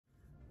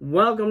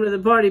Welcome to the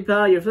party,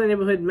 pal. Your friendly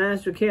neighborhood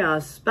Master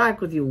Chaos,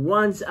 back with you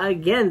once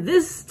again.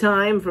 This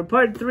time for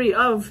part 3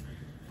 of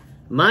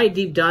my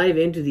deep dive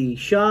into the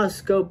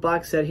SHAWSCOPE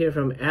box set here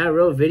from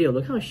Arrow Video.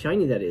 Look how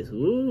shiny that is.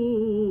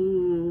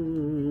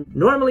 Ooh.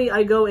 Normally,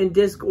 I go in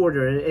disc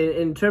order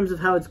in terms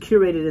of how it's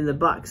curated in the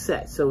box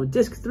set. So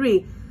disc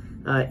 3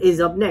 is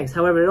up next.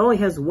 However, it only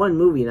has one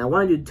movie, and I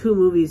want to do 2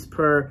 movies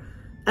per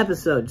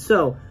episode.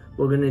 So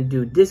we're going to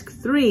do disc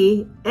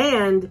 3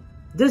 and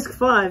disc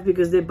 5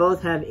 because they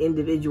both have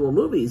individual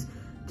movies.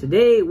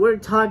 Today we're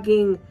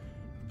talking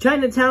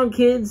Chinatown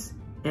Kids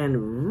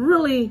and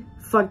really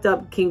fucked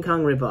up King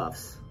Kong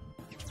ripoffs.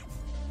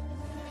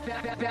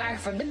 Back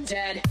from the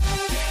dead.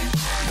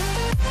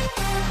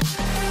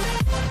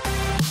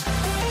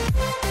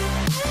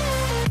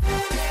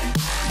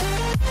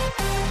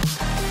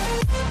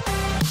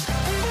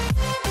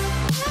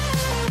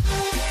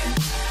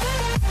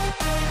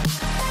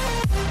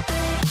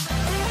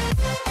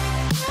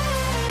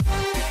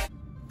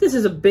 This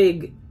is a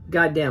big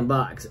goddamn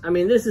box. I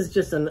mean, this is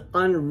just an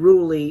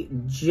unruly,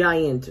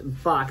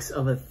 giant box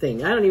of a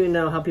thing. I don't even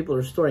know how people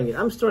are storing it.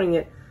 I'm storing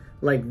it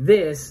like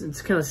this.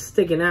 It's kind of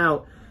sticking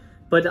out.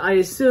 But I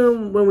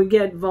assume when we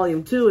get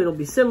volume 2, it'll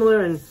be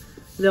similar and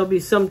there'll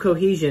be some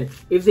cohesion.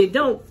 If they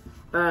don't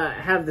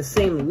have the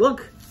same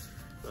look,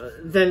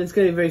 then it's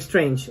going to be very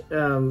strange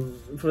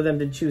for them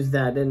to choose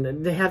that.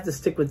 And they have to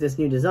stick with this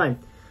new design.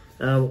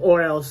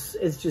 Or else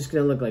it's just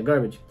going to look like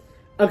garbage.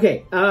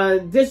 Okay,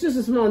 this is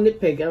a small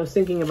nitpick. I was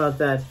thinking about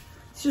that.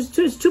 It's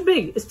too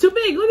big. It's too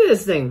big. Look at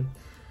this thing.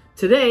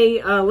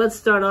 Today, let's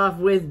start off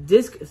with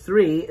disc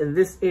 3. And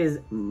this is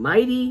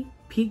Mighty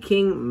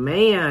Peking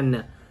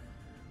Man.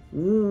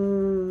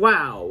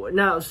 Wow.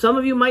 Now, some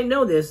of you might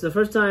know this. The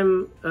first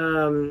time,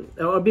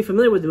 or be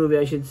familiar with the movie,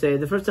 I should say.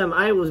 The first time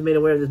I was made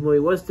aware of this movie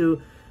was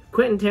through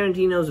Quentin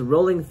Tarantino's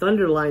Rolling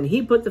Thunder line.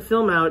 He put the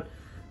film out.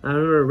 I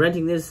remember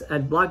renting this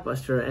at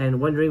Blockbuster and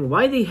wondering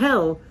why the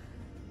hell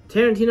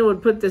Tarantino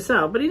would put this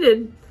out, but he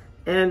did.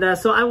 And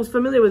so I was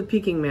familiar with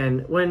Peking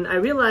Man. When I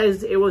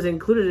realized it was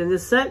included in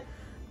this set,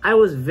 I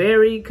was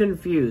very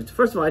confused.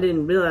 First of all, I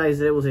didn't realize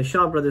that it was a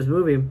Shaw Brothers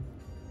movie.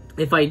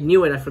 If I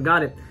knew it, I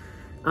forgot it.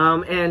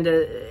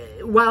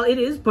 While it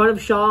is part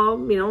of Shaw,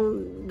 you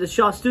know, the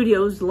Shaw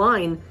Studios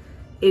line,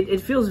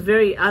 it feels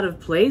very out of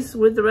place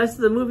with the rest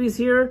of the movies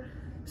here.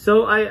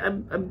 So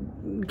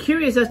I'm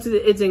curious as to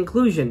its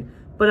inclusion.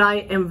 But I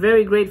am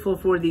very grateful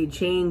for the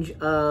change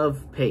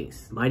of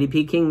pace. Mighty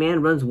Peking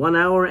Man runs 1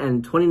 hour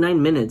and 29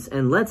 minutes,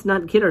 and let's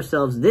not kid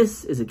ourselves,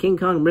 this is a King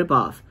Kong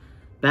ripoff.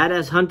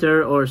 Badass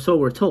hunter, or so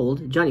we're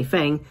told, Johnny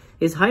Fang,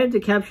 is hired to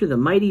capture the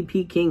Mighty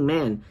Peking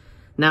Man.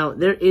 Now,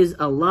 there is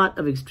a lot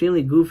of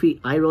extremely goofy,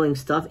 eye-rolling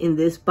stuff in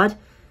this, but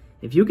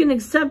if you can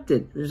accept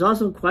it, there's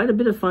also quite a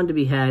bit of fun to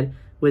be had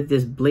with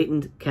this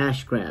blatant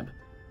cash grab.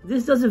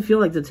 This doesn't feel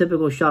like the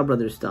typical Shaw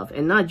Brothers stuff,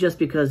 and not just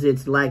because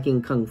it's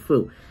lacking kung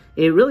fu.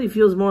 It really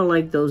feels more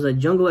like those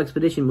jungle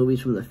expedition movies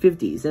from the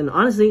 50s, and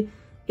honestly,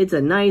 it's a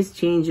nice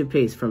change of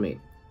pace for me.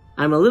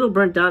 I'm a little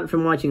burnt out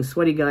from watching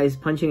sweaty guys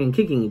punching and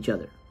kicking each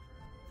other.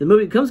 The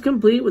movie comes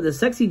complete with a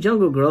sexy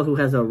jungle girl who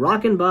has a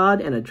rockin'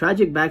 bod and a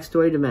tragic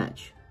backstory to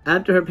match.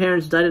 After her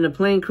parents died in a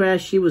plane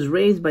crash, she was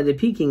raised by the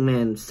Peking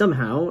Man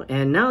somehow,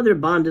 and now they're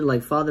bonded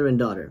like father and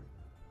daughter.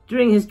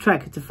 During his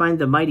trek to find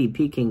the Mighty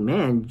Peking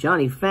Man,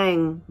 Johnny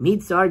Fang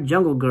meets our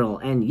jungle girl,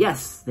 and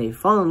yes, they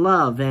fall in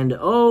love, and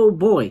oh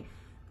boy,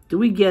 do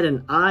we get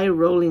an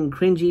eye-rolling,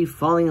 cringy,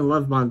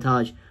 falling-in-love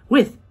montage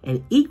with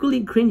an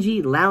equally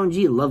cringy,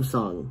 loungy love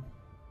song.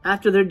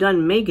 After they're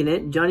done making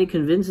it, Johnny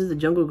convinces the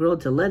jungle girl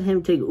to let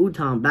him take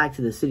Utom back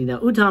to the city. Now,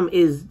 Utom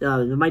is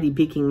the Mighty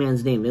Peking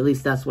Man's name. At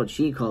least that's what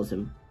she calls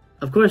him.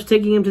 Of course,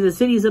 taking him to the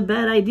city is a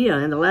bad idea,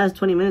 and the last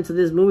 20 minutes of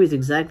this movie is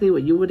exactly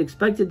what you would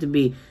expect it to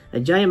be.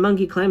 A giant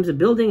monkey climbs a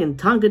building, and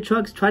Tonka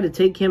trucks try to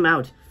take him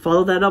out.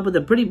 Follow that up with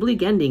a pretty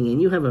bleak ending,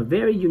 and you have a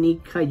very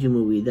unique kaiju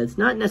movie that's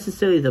not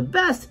necessarily the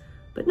best,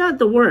 but not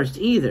the worst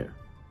either.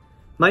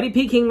 Mighty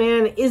Peking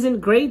Man isn't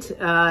great.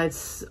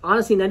 It's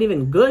honestly not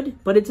even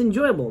good, but it's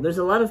enjoyable. There's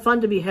a lot of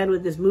fun to be had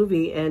with this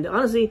movie, and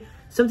honestly,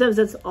 sometimes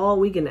that's all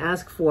we can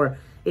ask for.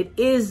 It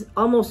is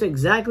almost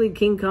exactly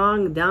King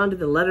Kong, down to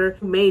the letter,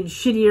 made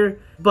shittier,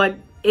 but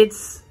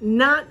it's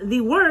not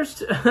the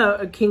worst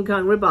King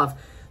Kong ripoff.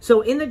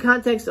 So in the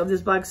context of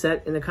this box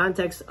set, in the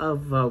context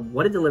of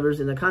what it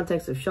delivers, in the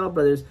context of Shaw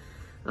Brothers,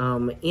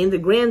 in the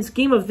grand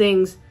scheme of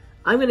things,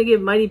 I'm going to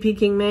give Mighty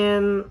Peking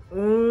Man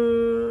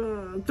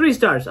 3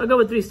 stars. I'll go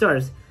with 3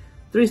 stars.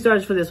 3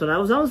 stars for this one. I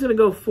was almost going to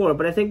go 4,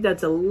 but I think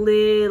that's a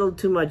little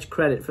too much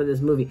credit for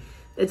this movie.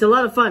 It's a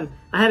lot of fun.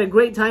 I had a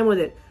great time with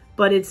it,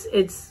 but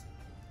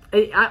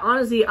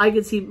honestly, I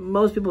could see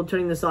most people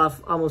turning this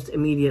off almost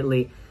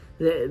immediately.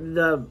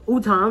 The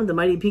Utom, the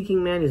Mighty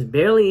Peking Man, is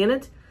barely in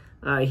it.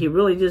 He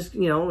really just,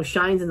 you know,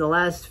 shines in the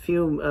last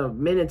few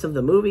minutes of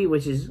the movie,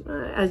 which is,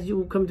 as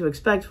you come to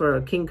expect for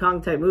a King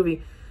Kong type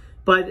movie.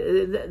 But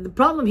the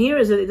problem here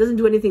is that it doesn't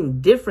do anything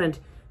different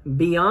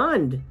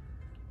beyond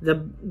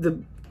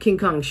the King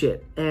Kong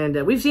shit.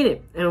 And we've seen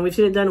it. And we've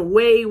seen it done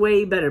way,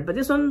 way better. But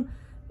this one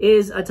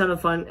is a ton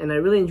of fun, and I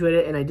really enjoyed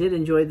it, and I did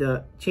enjoy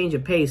the change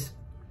of pace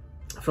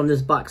from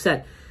this box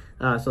set.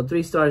 So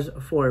 3 stars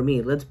for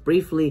me. Let's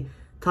briefly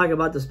talk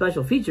about the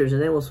special features,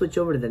 and then we'll switch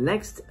over to the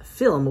next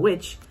film,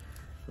 which,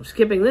 I'm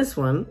skipping this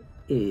one,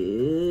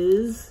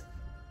 is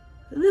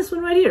this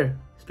one right here.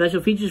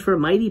 Special features for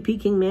Mighty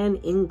Peking Man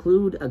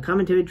include a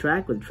commentary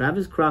track with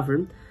Travis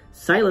Crawford,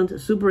 silent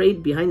Super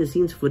 8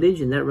 behind-the-scenes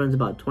footage, and that runs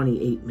about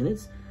 28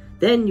 minutes.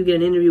 Then you get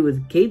an interview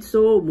with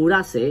Keitsuo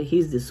Murase.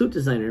 He's the suit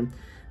designer.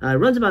 It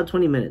runs about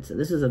 20 minutes, and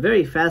this is a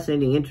very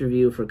fascinating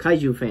interview for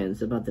kaiju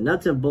fans about the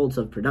nuts and bolts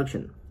of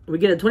production. We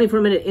get a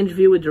 24-minute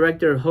interview with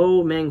director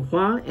Ho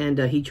Manghua, and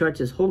he charts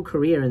his whole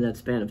career in that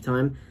span of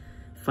time.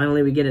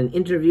 Finally, we get an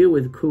interview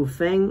with Ku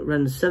Feng,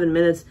 runs 7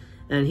 minutes,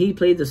 and he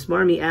played the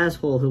smarmy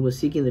asshole who was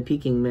seeking the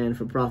Peking Man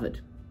for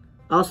profit.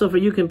 Also, for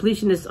you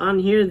completionists on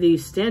here, the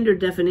standard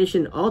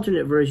definition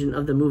alternate version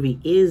of the movie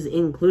is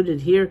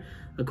included here.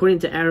 According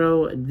to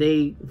Arrow,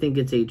 they think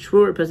it's a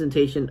true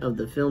representation of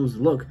the film's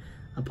look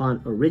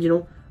upon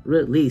original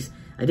release.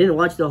 I didn't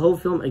watch the whole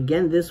film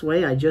again this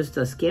way. I just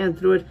scanned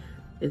through it.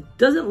 It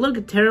doesn't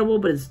look terrible,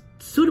 but it's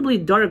suitably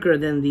darker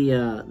than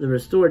the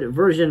restored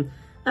version.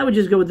 I would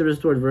just go with the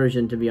restored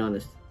version, to be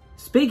honest.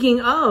 Speaking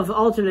of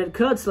alternate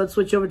cuts, let's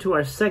switch over to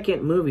our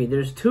second movie.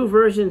 There's 2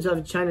 versions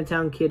of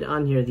Chinatown Kid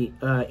on here. The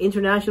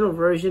international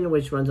version,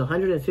 which runs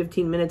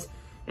 115 minutes,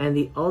 and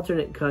the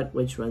alternate cut,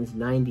 which runs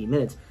 90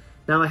 minutes.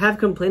 Now, I have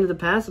complained in the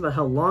past about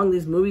how long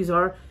these movies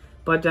are,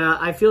 but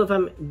I feel if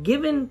I'm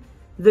given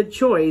the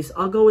choice,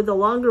 I'll go with the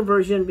longer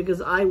version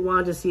because I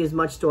want to see as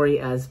much story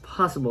as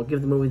possible.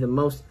 Give the movie the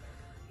most,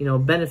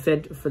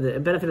 benefit of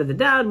the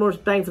doubt, more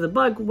bang for the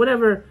buck,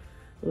 whatever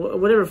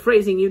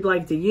phrasing you'd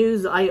like to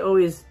use. I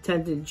always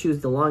tend to choose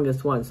the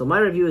longest one. So my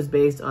review is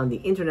based on the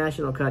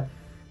international cut,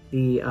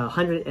 the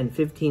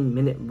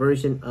 115-minute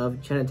version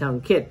of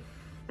Chinatown Kid.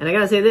 And I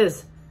gotta say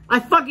this, I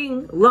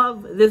fucking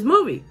love this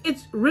movie.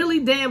 It's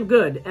really damn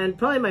good, and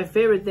probably my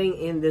favorite thing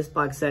in this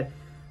box set,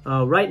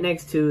 right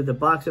next to The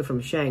Boxer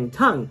from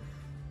Shantung.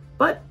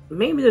 But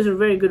maybe there's a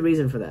very good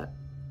reason for that.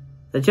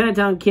 The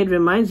Chinatown Kid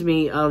reminds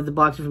me of The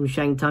Boxer from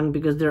Shantung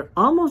because they're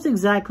almost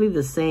exactly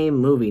the same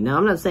movie. Now,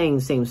 I'm not saying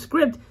same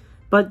script,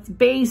 but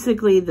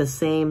basically the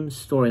same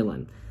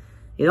storyline.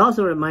 It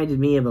also reminded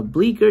me of a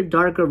bleaker,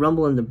 darker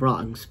Rumble in the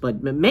Bronx.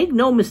 But make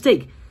no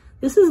mistake,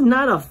 this is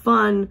not a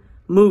fun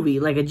movie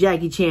like a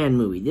Jackie Chan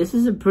movie. This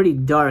is a pretty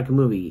dark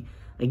movie.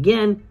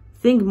 Again,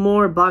 think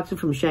more Boxer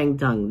from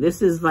Shantung.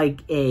 This is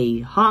like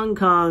a Hong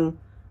Kong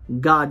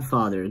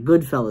Godfather,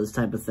 Goodfellas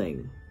type of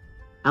thing.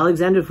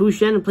 Alexander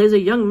Fushen plays a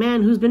young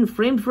man who's been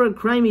framed for a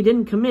crime he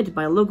didn't commit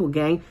by a local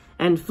gang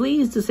and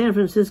flees to San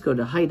Francisco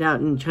to hide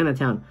out in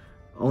Chinatown,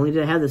 only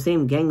to have the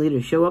same gang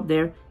leader show up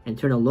there and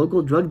turn a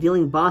local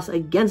drug-dealing boss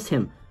against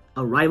him.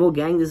 A rival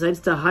gang decides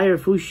to hire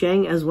Fu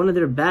Sheng as one of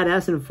their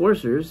badass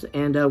enforcers,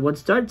 and what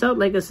starts out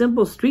like a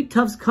simple street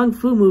toughs kung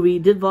fu movie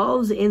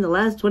devolves in the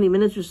last 20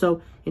 minutes or so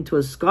into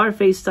a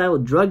Scarface-style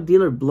drug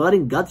dealer blood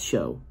and guts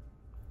show.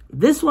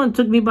 This one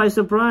took me by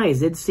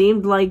surprise. It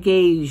seemed like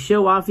a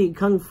show-offy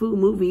kung fu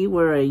movie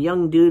where a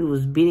young dude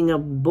was beating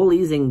up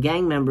bullies and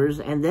gang members,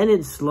 and then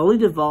it slowly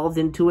devolved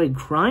into a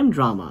crime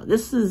drama.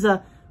 This is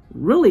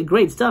really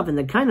great stuff and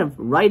the kind of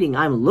writing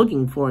I'm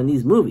looking for in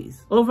these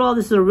movies. Overall,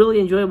 this is a really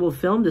enjoyable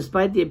film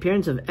despite the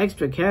appearance of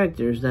extra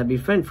characters that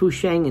befriend Fu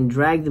Sheng and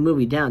drag the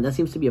movie down. That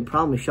seems to be a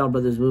problem with Shaw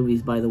Brothers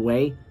movies, by the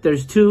way.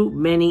 There's too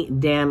many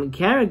damn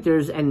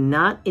characters and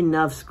not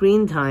enough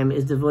screen time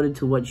is devoted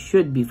to what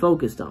should be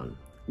focused on.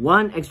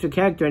 One extra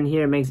character in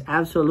here makes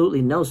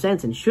absolutely no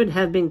sense and should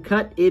have been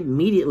cut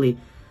immediately.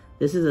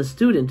 This is a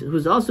student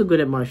who's also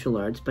good at martial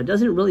arts, but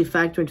doesn't really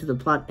factor into the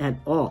plot at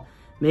all,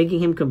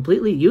 making him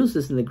completely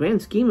useless in the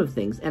grand scheme of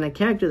things, and a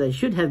character that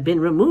should have been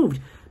removed.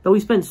 But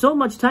we spend so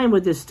much time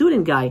with this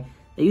student guy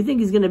that you think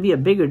he's going to be a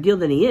bigger deal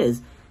than he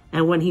is,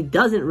 and when he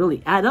doesn't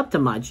really add up to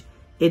much,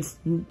 it's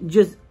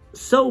just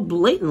so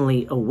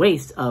blatantly a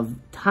waste of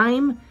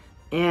time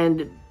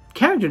and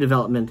character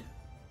development.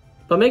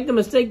 But make no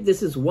mistake,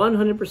 this is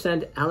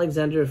 100%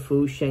 Alexander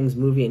Fu Sheng's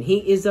movie, and he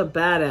is a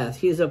badass.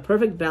 He is a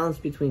perfect balance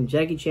between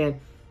Jackie Chan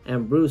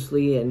and Bruce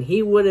Lee, and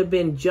he would have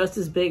been just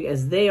as big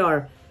as they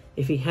are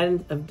if he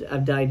hadn't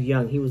have died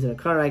young. He was in a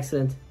car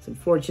accident. It's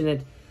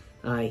unfortunate.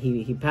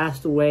 He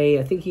passed away.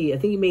 I think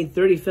he made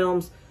 30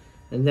 films,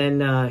 and then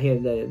he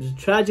was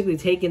tragically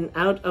taken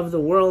out of the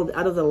world,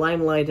 out of the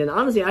limelight. And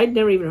honestly, I'd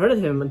never even heard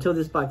of him until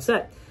this box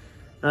set.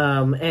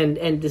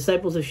 And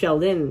Disciples of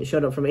Shaolin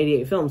showed up from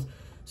 88 films.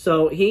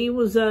 So he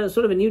was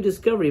sort of a new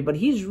discovery, but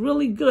he's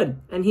really good,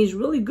 and he's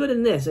really good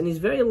in this, and he's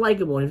very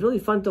likable, and he's really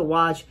fun to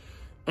watch,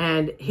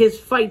 and his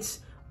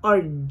fights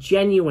are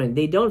genuine.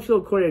 They don't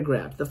feel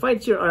choreographed. The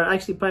fights here are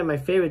actually probably my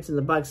favorites in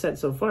the box set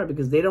so far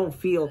because they don't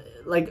feel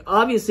like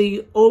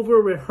obviously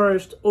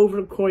over-rehearsed,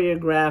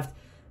 over-choreographed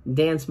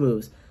dance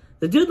moves.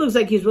 The dude looks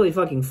like he's really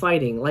fucking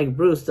fighting, like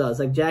Bruce does,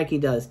 like Jackie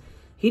does.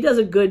 He does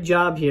a good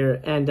job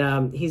here,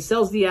 and he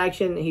sells the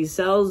action, he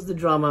sells the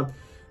drama,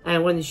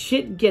 and when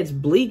shit gets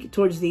bleak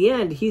towards the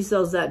end, he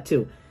sells that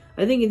too.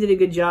 I think he did a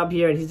good job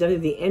here, and he's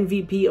definitely the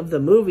MVP of the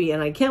movie,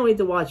 and I can't wait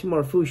to watch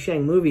more Fu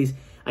Sheng movies.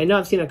 I know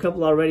I've seen a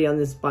couple already on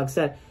this box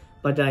set,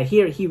 but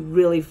here he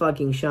really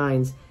fucking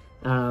shines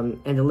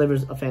and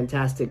delivers a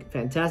fantastic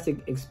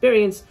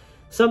experience.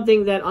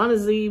 Something that,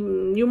 honestly,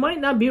 you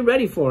might not be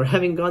ready for,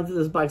 having gone through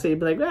this box set. You'd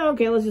be like, well,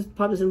 okay, let's just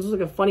pop this in. This looks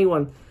like a funny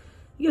one.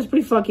 It gets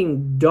pretty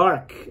fucking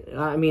dark.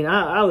 I mean,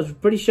 I was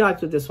pretty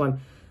shocked with this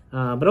one.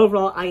 But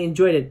overall, I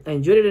enjoyed it. I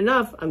enjoyed it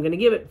enough. I'm going to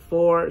give it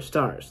 4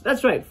 stars.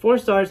 That's right, 4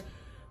 stars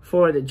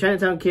for the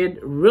Chinatown Kid.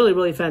 Really,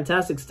 really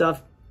fantastic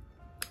stuff.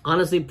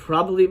 Honestly,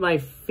 probably my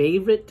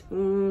favorite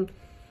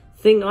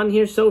thing on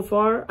here so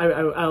far. I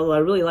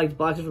really liked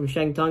Boxer from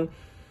Shangtung.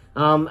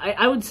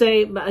 I would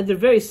say they're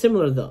very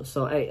similar, though.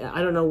 So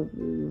I don't know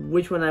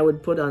which one I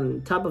would put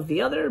on top of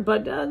the other,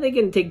 but they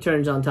can take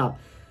turns on top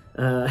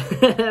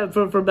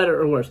for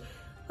better or worse.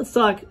 Let's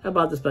talk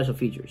about the special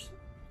features.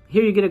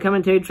 Here you get a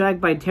commentary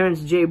track by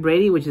Terrence J.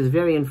 Brady, which is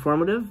very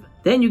informative.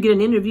 Then you get an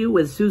interview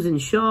with Susan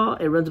Shaw.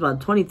 It runs about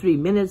 23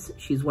 minutes.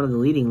 She's one of the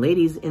leading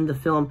ladies in the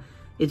film.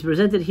 It's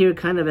presented here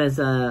kind of as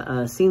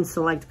a scene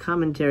select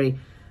commentary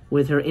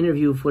with her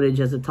interview footage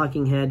as a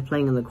talking head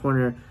playing in the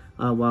corner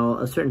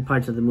while certain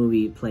parts of the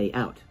movie play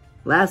out.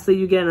 Lastly,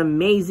 you get an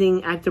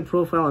amazing actor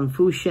profile on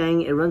Fu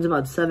Sheng. It runs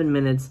about 7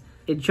 minutes.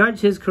 It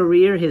charts his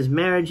career, his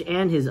marriage,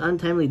 and his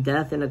untimely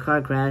death in a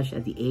car crash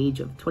at the age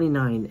of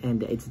 29,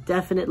 and it's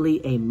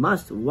definitely a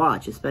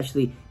must-watch,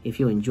 especially if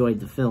you enjoyed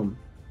the film.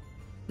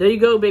 There you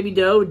go, baby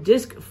doe.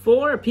 Disc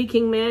 4,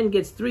 Peking Man,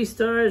 gets 3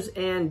 stars,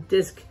 and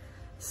Disc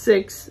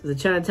 6, The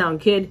Chinatown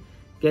Kid,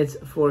 gets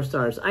 4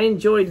 stars. I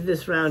enjoyed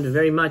this round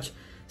very much.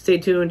 Stay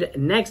tuned.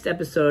 Next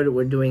episode,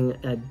 we're doing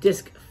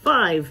Disc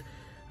 5.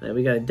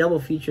 We got a double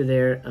feature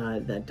there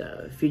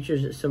that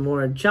features some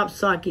more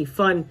chop-socky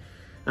fun.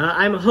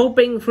 I'm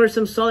hoping for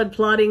some solid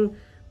plotting,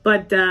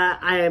 but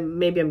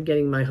maybe I'm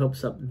getting my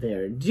hopes up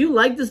there. Do you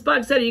like this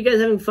box set? Are you guys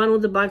having fun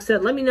with the box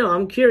set? Let me know.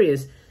 I'm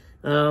curious.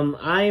 I'm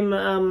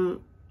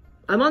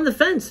on the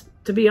fence,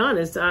 to be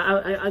honest.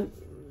 And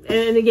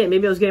again,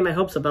 maybe I was getting my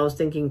hopes up. I was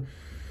thinking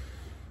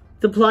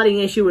the plotting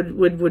issue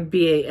would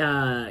be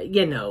a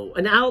you know,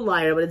 an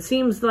outlier, but it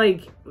seems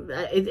like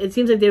it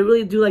seems like they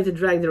really do like to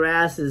drag their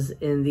asses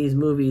in these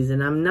movies,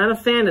 and I'm not a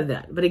fan of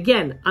that. But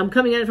again, I'm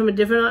coming at it from a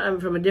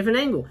different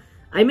angle.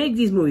 I make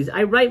these movies.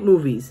 I write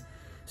movies.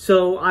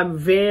 So I'm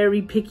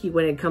very picky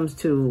when it comes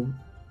to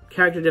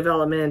character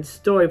development,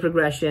 story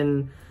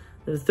progression,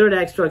 the third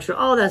act structure,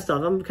 all that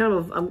stuff.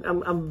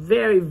 I'm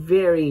very,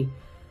 very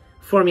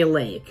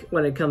formulaic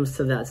when it comes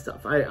to that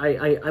stuff.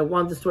 I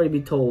want the story to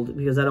be told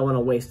because I don't want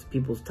to waste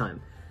people's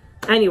time.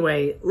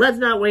 Anyway, let's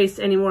not waste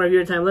any more of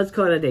your time. Let's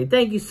call it a day.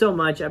 Thank you so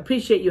much. I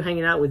appreciate you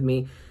hanging out with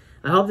me.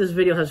 I hope this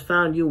video has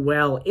found you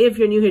well. If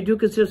you're new here, do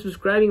consider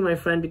subscribing, my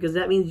friend, because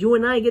that means you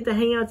and I get to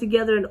hang out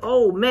together. And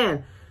oh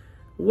man,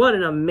 what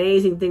an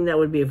amazing thing that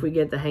would be if we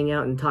get to hang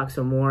out and talk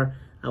some more.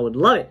 I would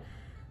love it.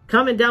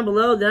 Comment down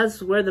below.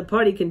 That's where the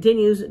party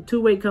continues.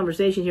 Two-way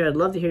conversation here. I'd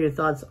love to hear your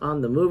thoughts on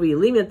the movie.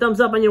 Leave me a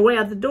thumbs up on your way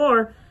out the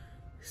door.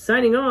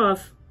 Signing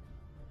off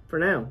for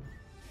now.